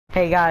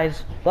Hey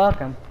guys,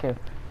 welcome to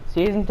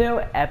Season 2,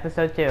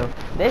 Episode 2.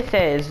 This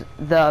is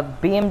the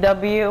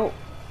BMW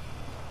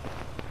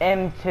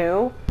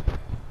M2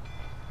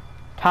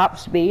 top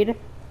speed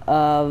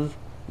of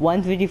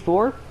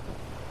 154,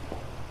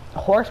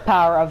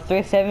 horsepower of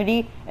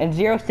 370, and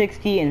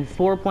 0-60 in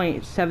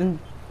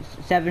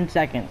 4.77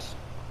 seconds.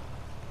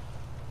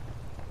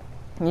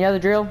 You know the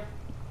drill?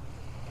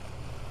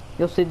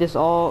 You'll see this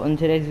all in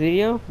today's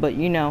video, but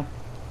you know,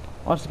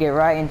 let's get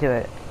right into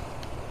it.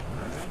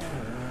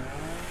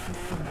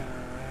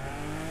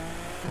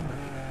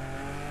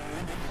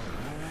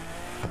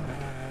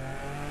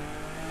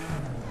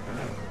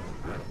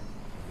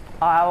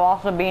 I'll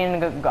also be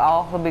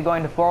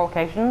going to 4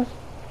 locations: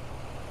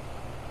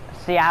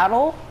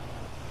 Seattle,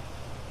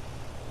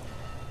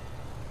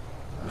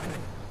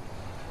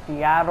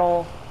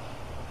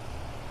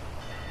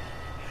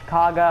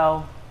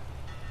 Chicago,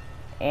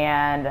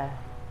 and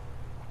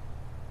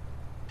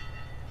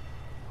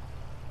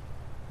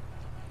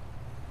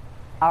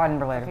I'll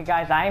remember later. Okay,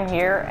 guys, I'm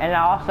here, and I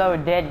also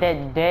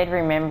did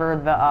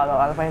remember the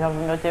other place I was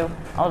going to go to.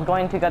 I was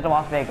going to go to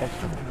Las Vegas.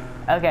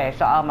 Okay,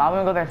 so I'm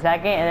gonna go there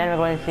second, and then we're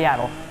going to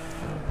Seattle.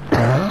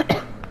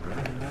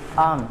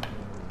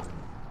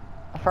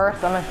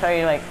 First I'm gonna show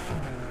you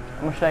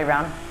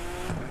around.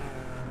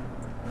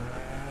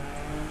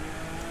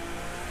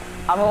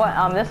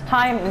 This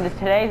time in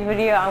today's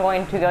video, I'm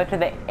going to go to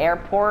the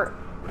airport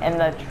and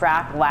the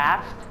track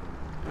last.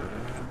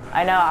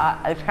 I know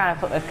it's kind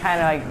of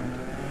like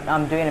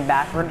I'm doing it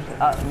backwards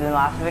than the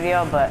last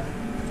video, but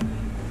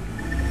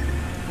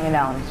you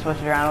know, switch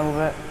it around a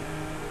little bit.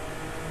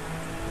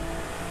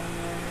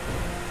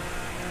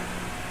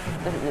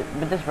 But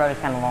this road is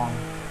kind of long.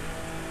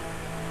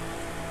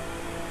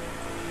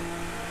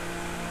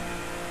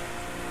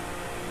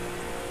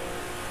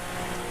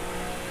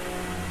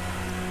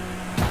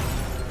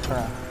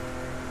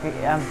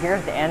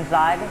 Here's the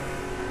inside.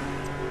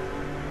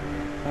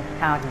 It's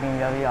kind of like a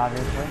BMW,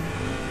 obviously.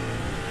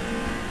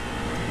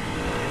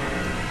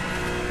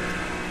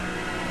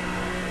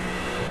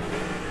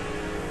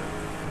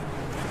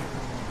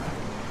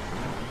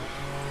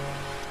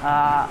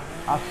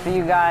 I'll see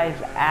you guys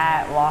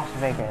at Las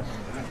Vegas.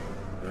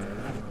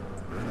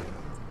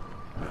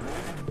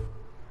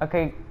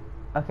 Okay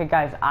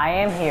guys, I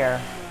am here.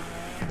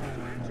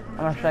 I'm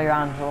gonna show you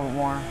around a little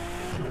more.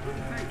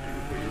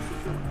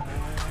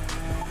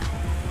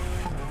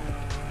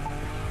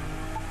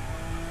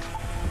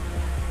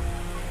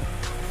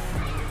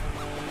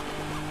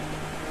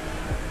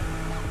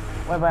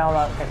 Wait, hold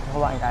on. Okay,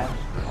 hold on, guys.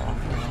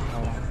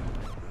 Hold on.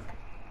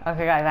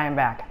 Okay, guys, I am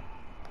back.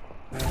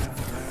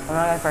 I'm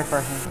not the first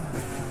person.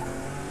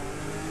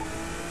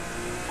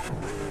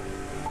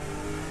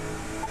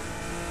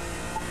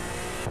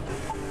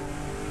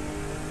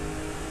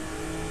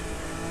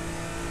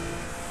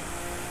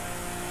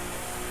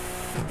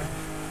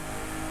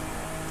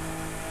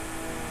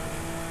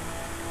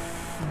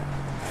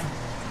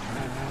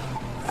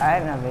 I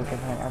didn't know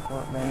Vegas had an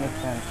airport, but it makes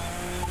sense.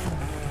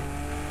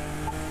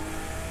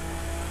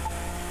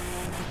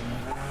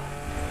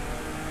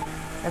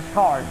 This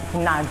car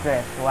cannot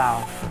drift,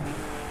 wow.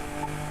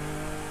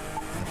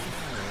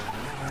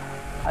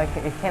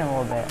 Okay, it can a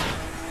little bit,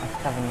 like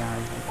 7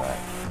 yards, but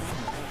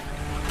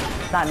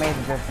it's not made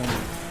for drifting.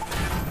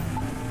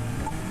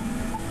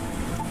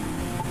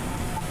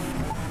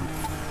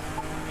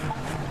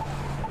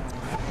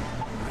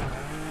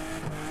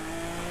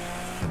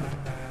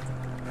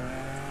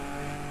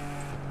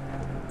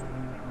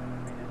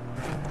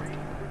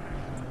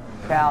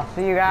 Okay, I'll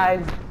see you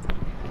guys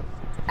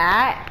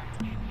at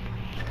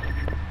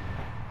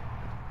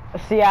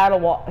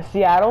Seattle.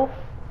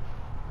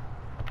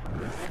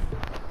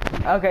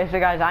 Okay, so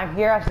guys, I'm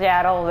here at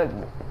Seattle.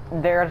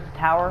 There's the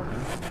tower.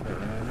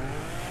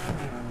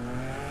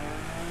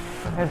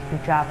 There's the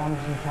traffic. I'm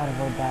just gonna try to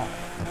avoid that.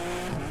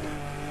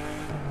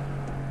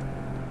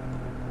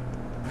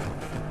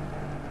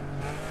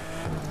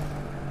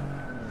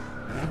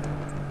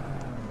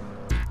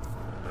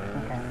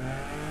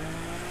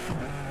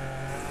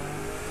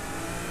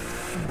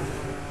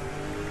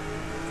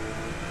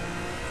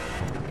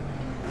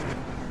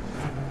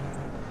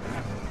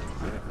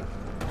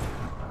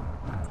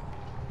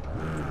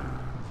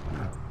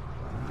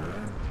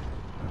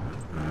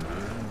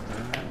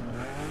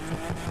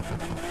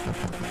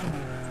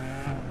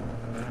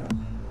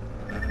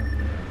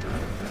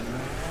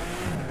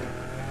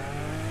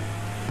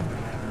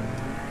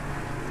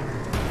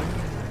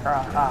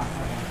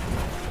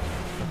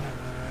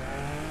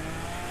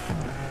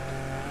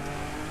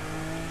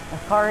 The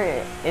car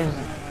is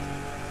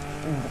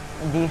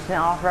decent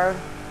off-road,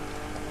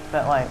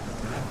 but like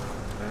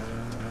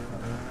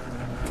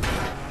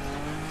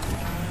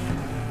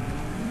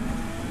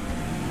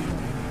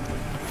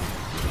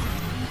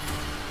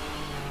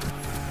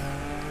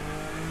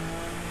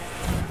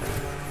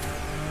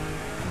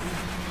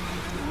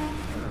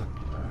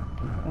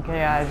okay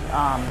guys,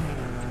 I'm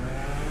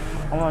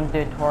gonna do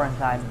a tour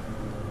inside.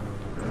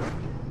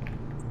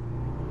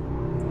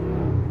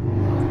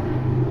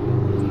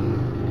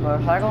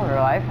 Motorcycle in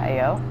real life, hey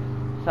yo.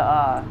 So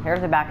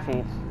here's the back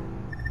seats.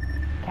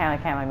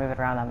 Can't like move it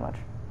around that much.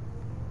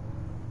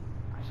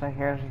 So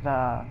here's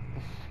the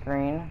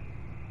screen.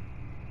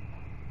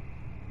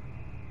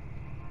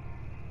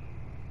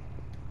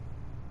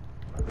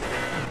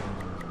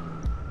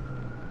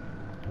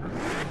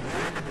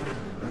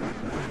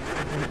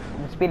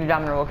 The speed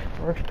odometer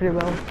works pretty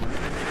well.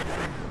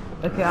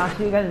 Okay, I'll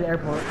see you guys at the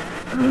airport.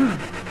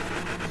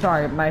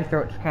 Sorry, my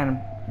throat's kind of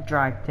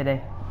dry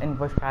today, and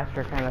voice cracks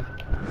are kind of.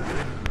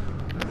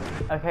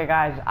 Okay,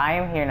 guys, I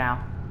am here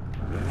now.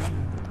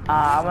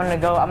 I'm gonna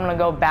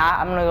go back.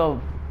 I'm gonna go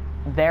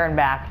there and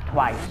back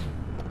twice.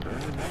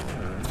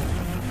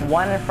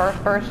 One in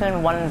first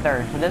person, one in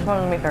third. So this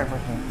one's gonna be third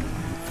person.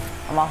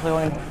 I'm also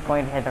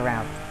going to hit the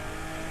round.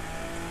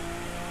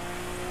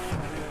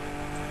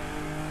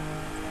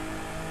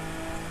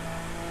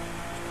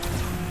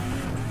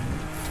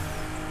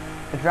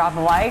 Drop a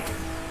like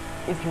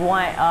if you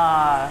want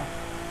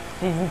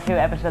season 2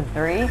 episode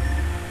 3.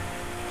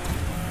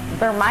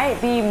 There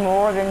might be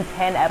more than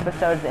 10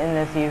 episodes in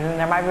this season.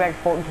 There might be like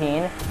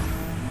 14.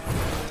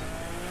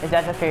 If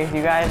that's okay with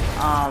you guys,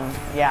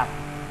 yeah.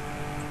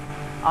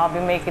 I'll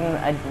be making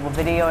a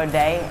video a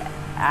day.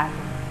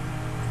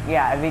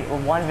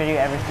 One video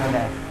every single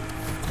day.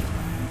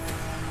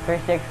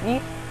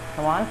 360,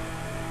 come on.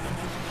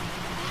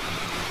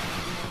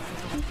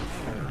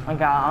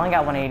 I only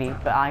got 180,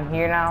 but I'm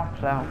here now,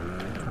 so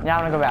now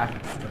I'm gonna go back.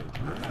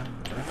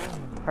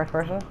 First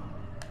person.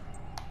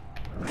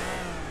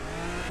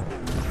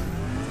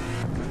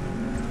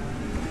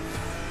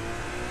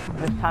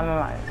 This time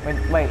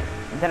wait,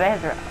 did I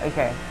hit the,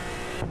 okay.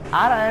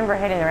 I don't remember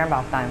hitting the ramp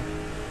off time.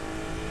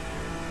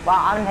 Well,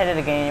 I'm gonna hit it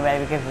again anyway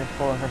because it's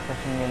cool in first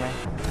person anyway.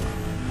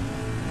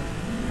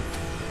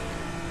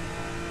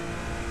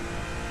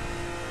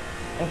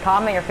 And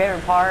comment your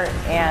favorite part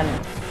and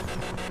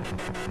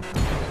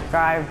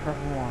subscribe for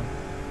more.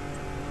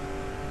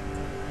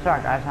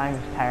 Sorry guys, I'm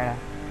just tired.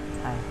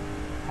 I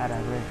had a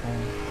weird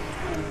dream.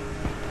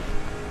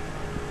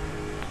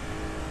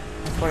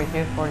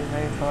 42,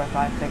 43, 4,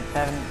 5, 6,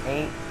 7,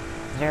 8,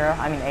 0,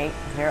 8,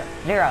 0,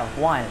 0,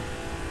 1.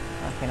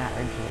 Okay, not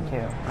reaching 2.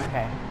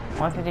 Okay,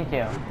 152.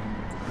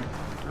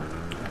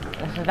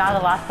 This is not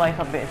the last place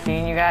I'll be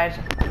seeing you guys.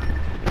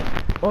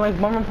 We'll make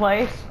one more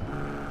place.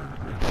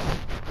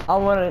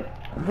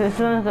 This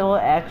one's a little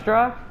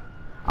extra.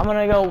 I'm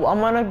gonna go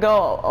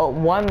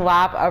one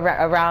lap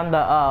around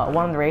the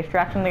one of the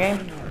racetracks in the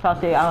game. So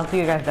I'll see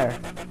you guys there.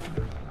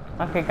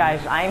 Okay,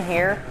 guys, I'm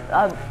here.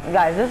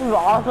 Guys, this is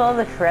also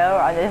the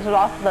trailer. This is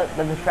also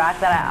the track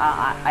that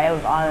I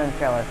was on in the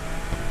trailer.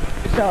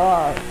 So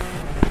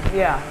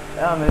yeah,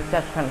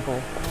 that's kind of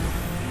cool.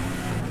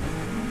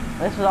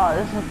 This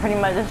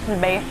is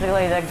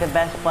basically like the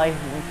best place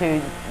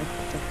to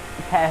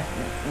test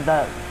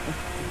the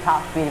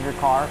top speed of your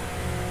car.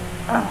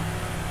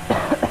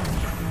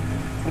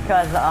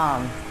 Because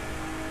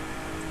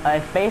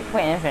it's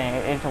basically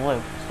infinite. It's a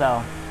loop,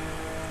 so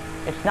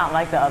it's not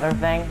like the other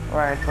thing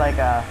where it's like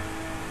a.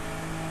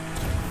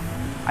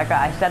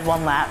 I said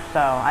one lap, so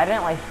I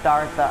didn't like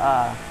start the.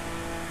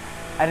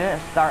 I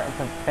didn't start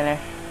to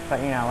finish,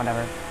 but you know,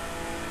 whatever.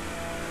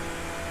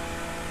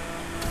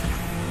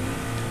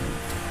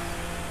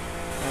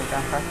 We're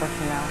going first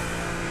person now.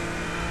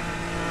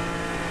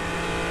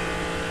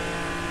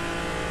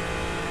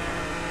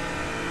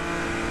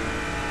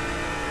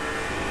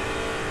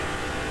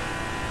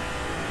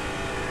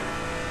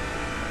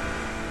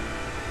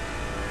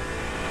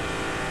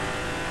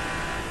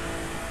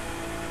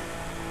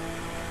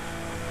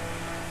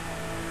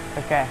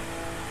 Okay.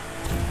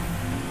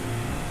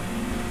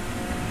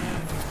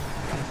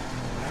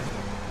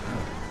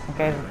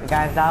 Okay,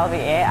 guys, that'll be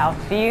it. I'll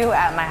see you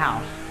at my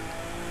house.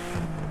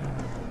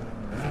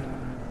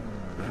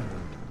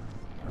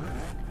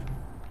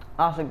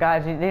 Also,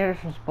 guys, these are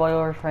some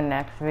spoilers for the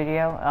next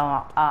video.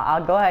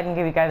 I'll go ahead and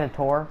give you guys a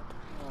tour.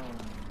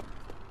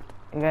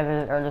 You guys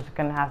are just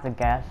gonna have to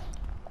guess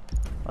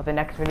what the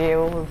next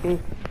video will be.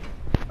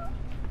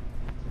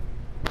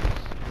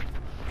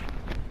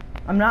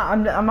 I'm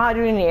not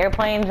doing the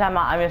airplanes. I'm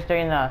just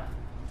doing the.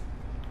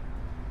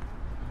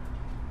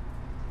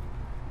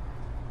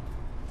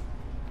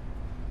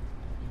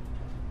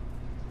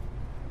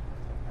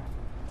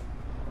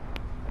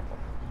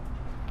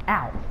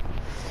 Ow.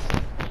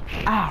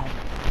 Ow.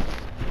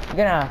 You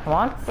gonna come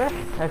on?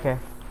 Okay.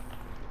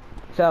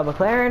 So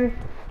McLaren,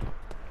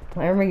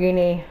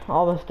 Lamborghini,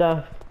 all the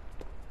stuff.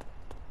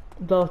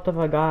 All the stuff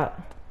I got.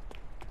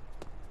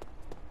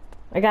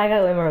 I got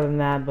way more than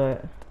that,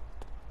 but.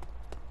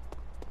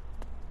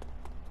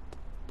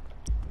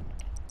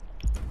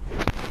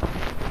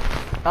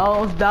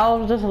 Oh, that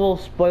was just a little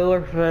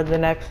spoiler for the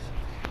next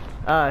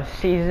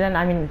season.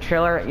 I mean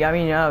trailer. Yeah, I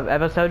mean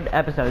episode.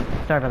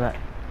 Sorry about that.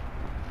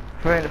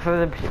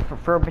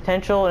 For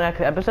potential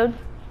next episode.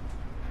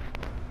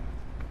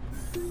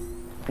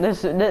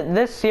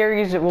 This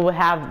series will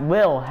have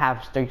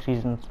 3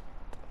 seasons.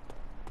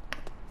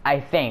 I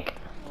think.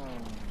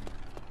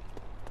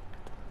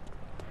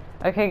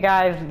 Okay,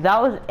 guys,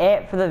 that was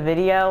it for the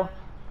video.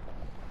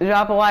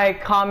 drop a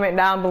like, comment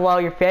down below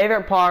your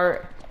favorite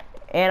part,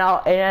 and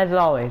as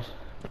always,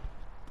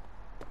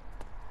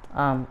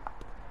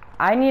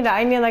 I need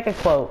like a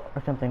quote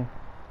or something.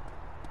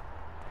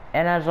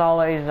 And as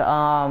always,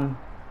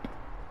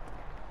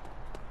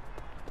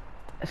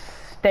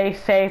 stay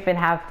safe and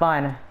have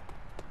fun.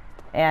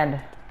 And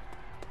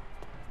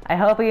I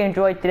hope you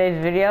enjoyed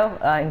today's video,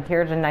 and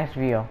here's a nice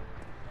view.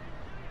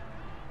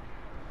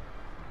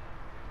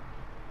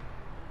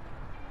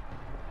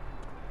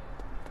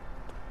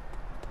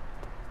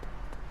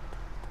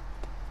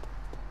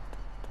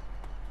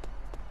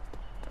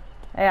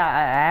 Hey,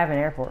 I have an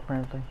airport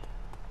currently.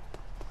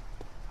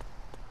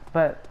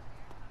 But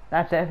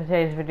that's it for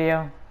today's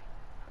video.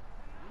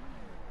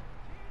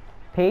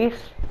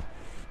 Peace.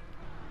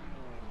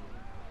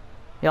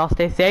 Y'all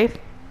stay safe.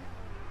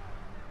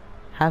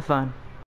 Have fun.